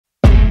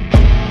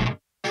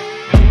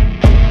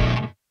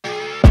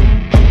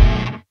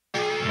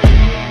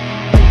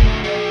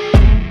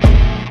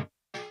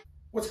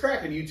What's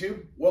cracking,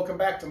 YouTube? Welcome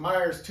back to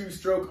Myers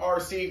two-stroke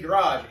RC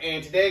Garage.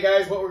 And today,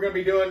 guys, what we're going to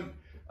be doing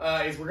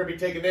is we're going to be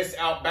taking this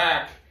out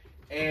back,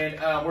 and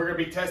we're going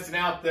to be testing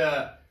out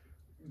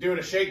doing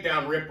a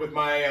shakedown rip with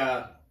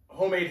my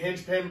homemade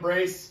hinge pin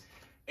brace.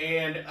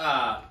 And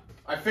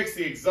I fixed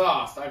the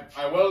exhaust.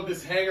 I welded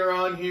this hanger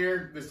on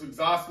here, this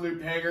exhaust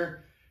loop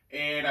hanger,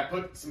 and I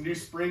put some new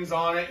springs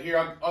on it.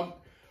 Here,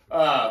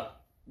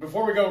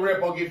 before we go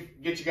rip, I'll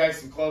get you guys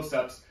some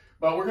close-ups.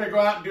 But we're going to go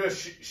out and do a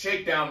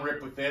shakedown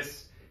rip with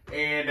this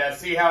and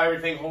see how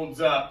everything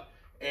holds up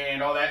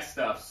and all that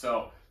stuff.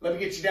 So let me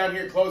get you down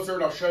here closer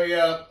and I'll show you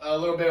a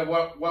little bit of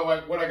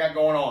what I got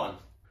going on.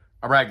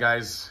 All right,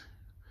 guys.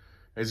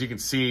 As you can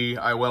see,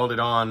 I welded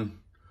on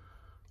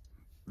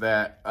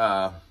that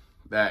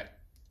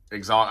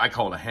exhaust, I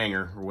call it a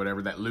hanger or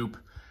whatever, that loop.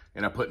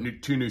 And I put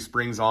two new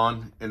springs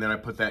on, and then I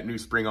put that new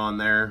spring on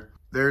there.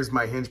 There's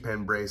my hinge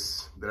pin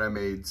brace that I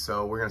made.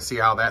 So we're going to see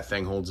how that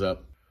thing holds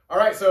up. All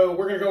right, so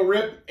we're gonna go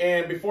rip,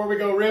 and before we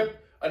go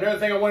rip, another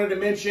thing I wanted to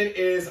mention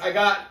is I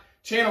got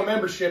channel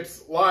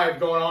memberships live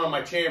going on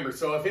my channel.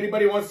 So if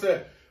anybody wants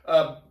to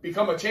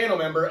become a channel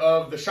member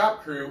of the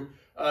shop crew,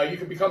 you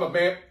can become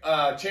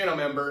a channel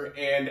member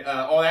and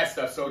all that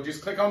stuff. So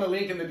just click on the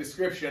link in the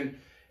description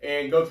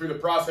and go through the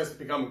process to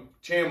become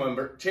a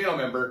channel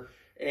member,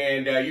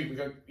 and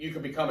you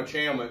can become a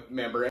channel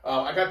member.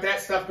 I got that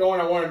stuff going.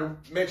 I wanted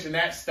to mention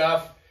that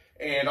stuff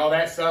and all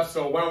that stuff.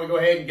 So why don't we go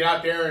ahead and get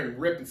out there and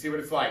rip and see what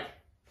it's like.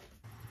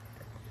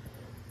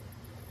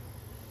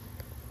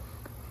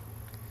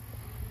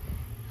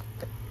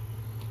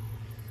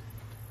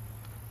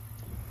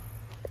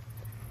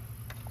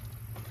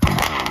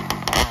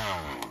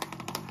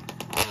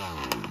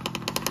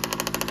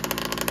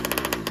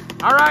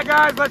 All right,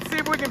 guys, let's see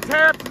if we can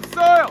tear up some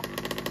soil,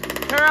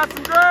 tear out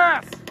some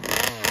grass.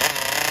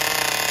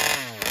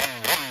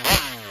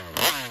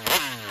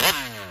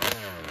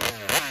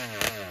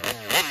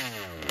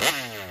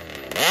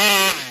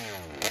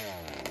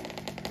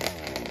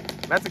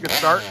 That's a good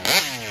start.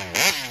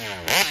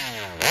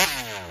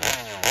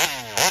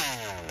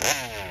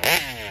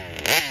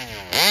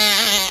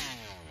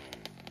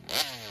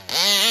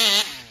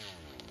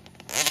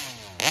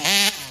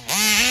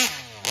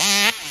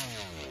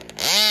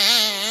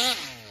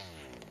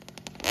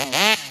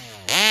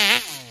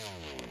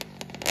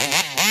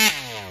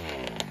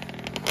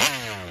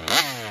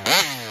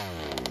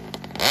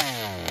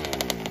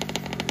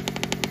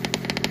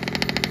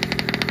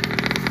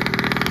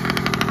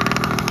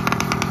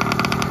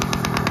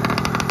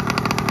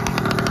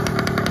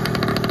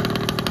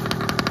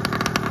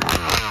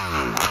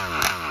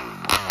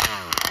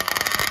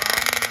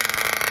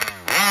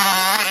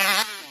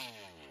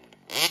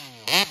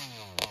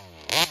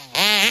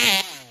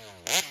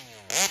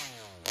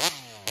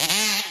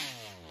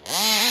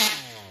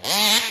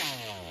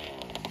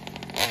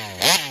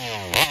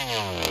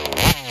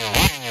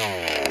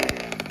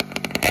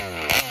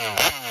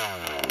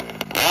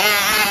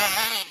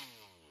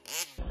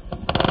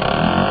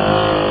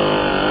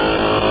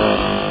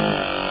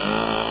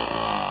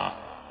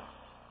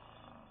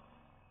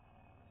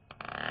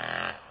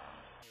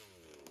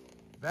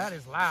 That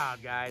is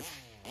loud, guys.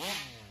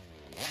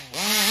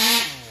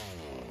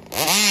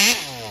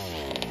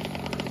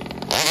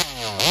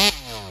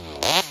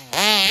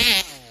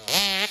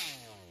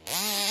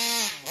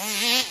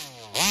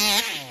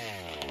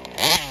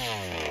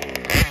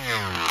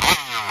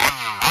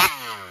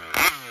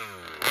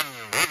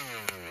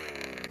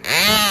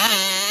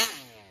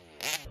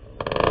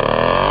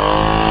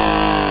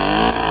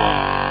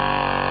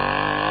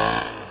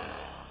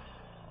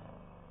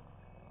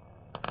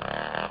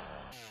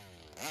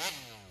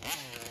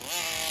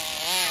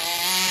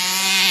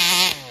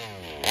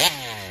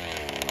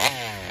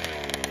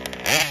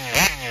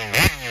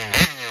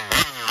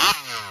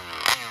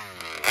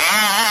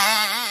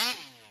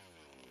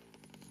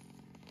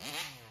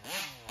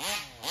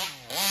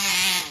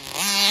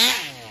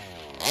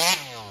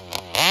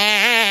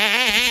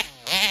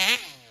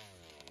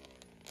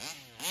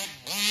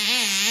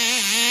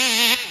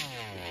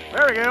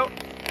 There we go.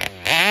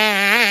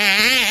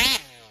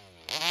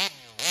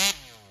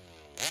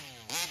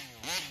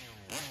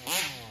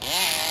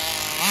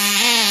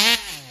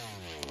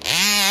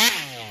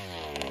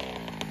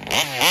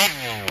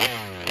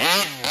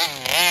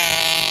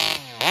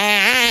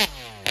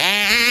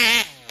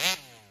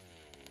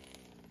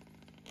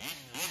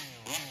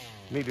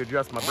 Need to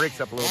adjust my brakes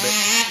up a little bit.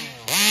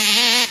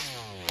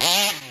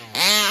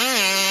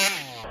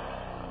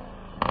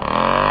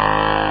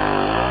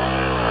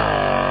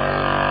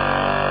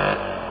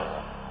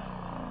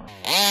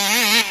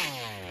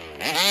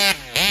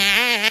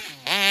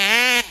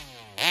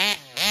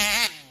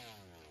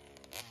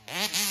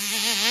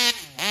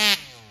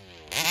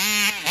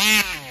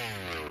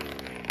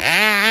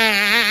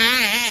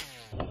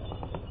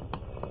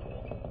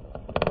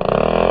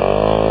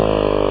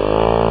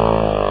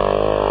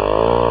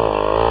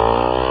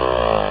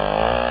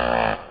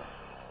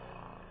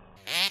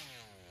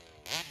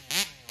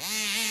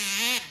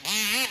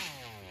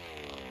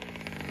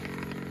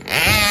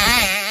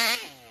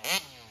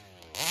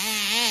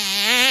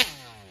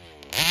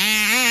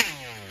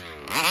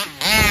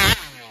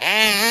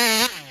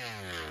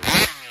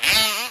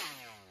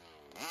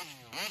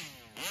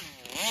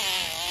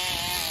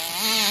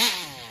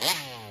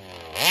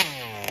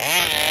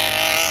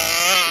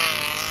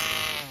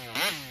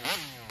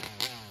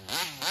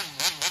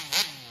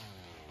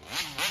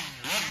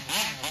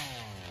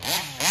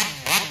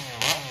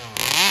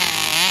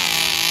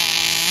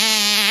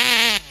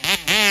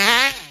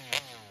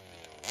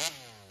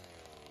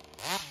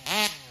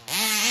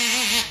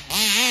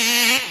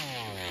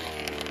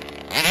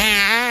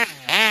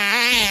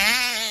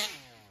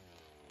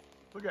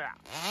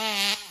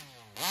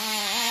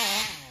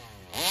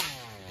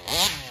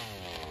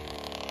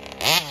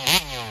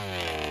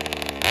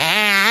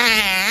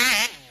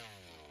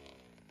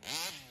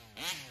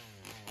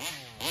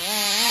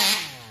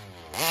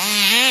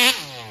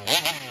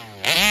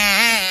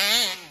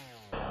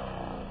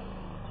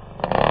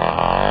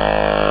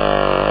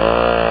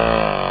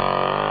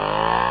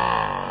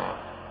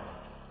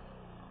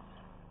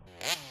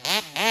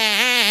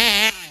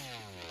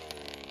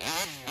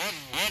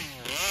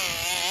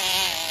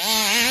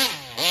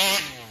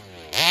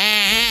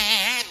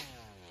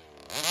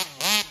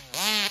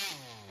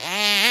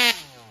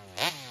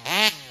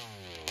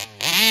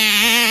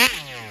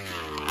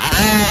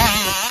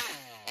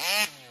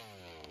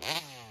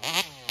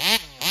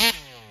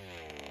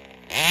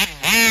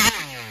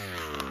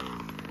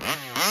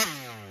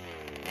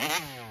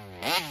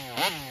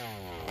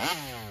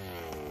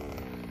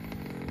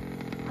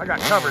 I got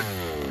covered.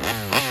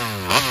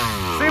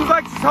 Seems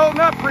like it's holding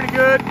up pretty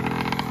good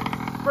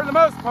for the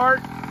most part.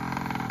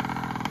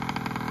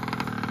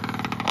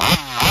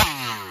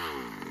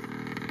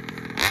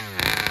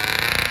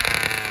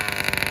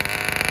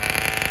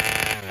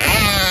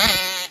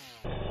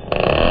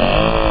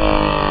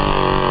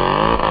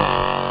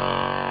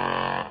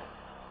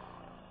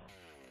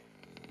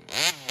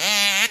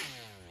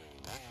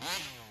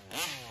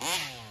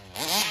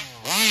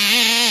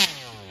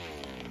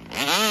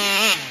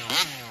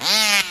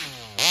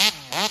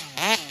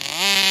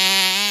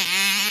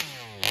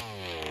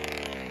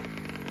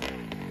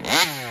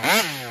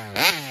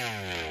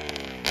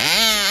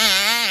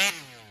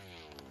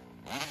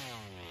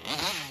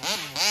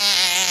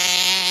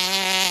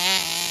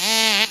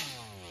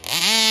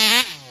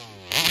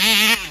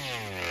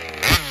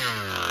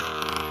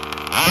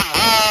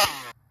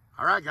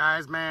 Alright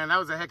guys, man, that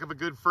was a heck of a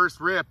good first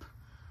rip.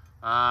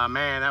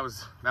 Man, that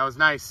was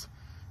nice.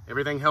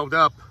 Everything held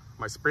up.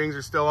 My springs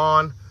are still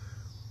on.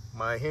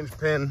 My hinge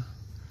pin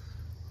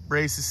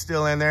brace is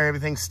still in there.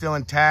 Everything's still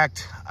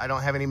intact. I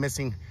don't have any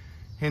missing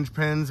hinge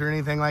pins or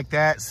anything like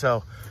that.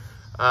 So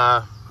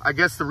I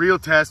guess the real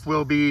test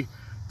will be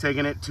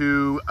taking it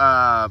to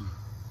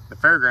the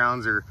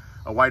fairgrounds or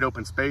a wide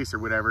open space or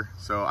whatever.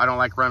 So I don't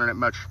like running it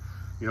much,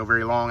 you know,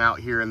 very long out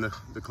here in the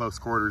close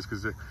quarters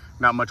because there's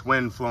not much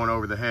wind flowing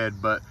over the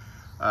head, but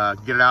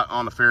get it out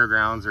on the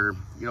fairgrounds or,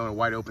 you know, in a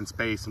wide open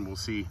space, and we'll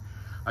see.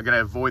 I gotta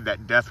avoid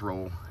that death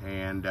roll.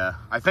 And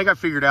I think I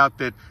figured out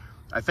that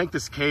I think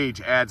this cage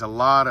adds a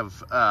lot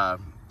of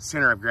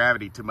center of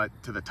gravity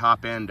to the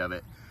top end of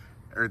it,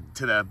 or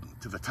to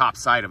the top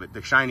side of it,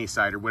 the shiny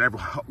side, or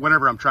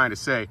whatever I'm trying to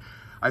say.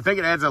 I think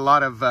it adds a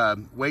lot of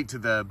weight to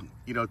the,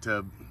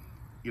 to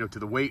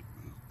the weight,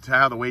 to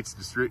how the weight's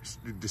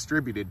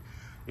distributed,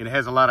 and it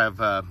has a lot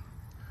of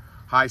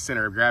high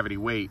center of gravity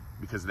weight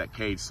because of that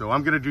cage. So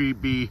I'm gonna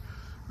be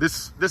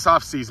this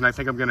off season. I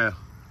think I'm gonna,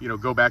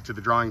 go back to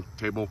the drawing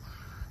table,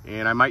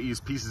 and I might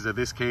use pieces of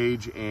this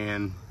cage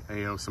and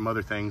some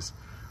other things.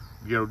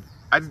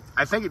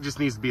 I think it just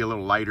needs to be a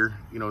little lighter.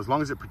 As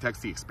long as it protects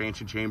the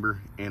expansion chamber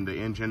and the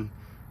engine,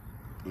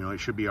 it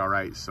should be all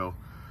right. So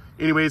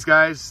anyways,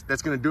 guys,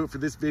 that's gonna do it for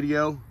this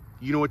video.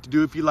 You know what to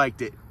do if you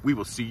liked it. We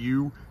will see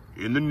you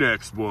in the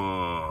next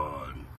one.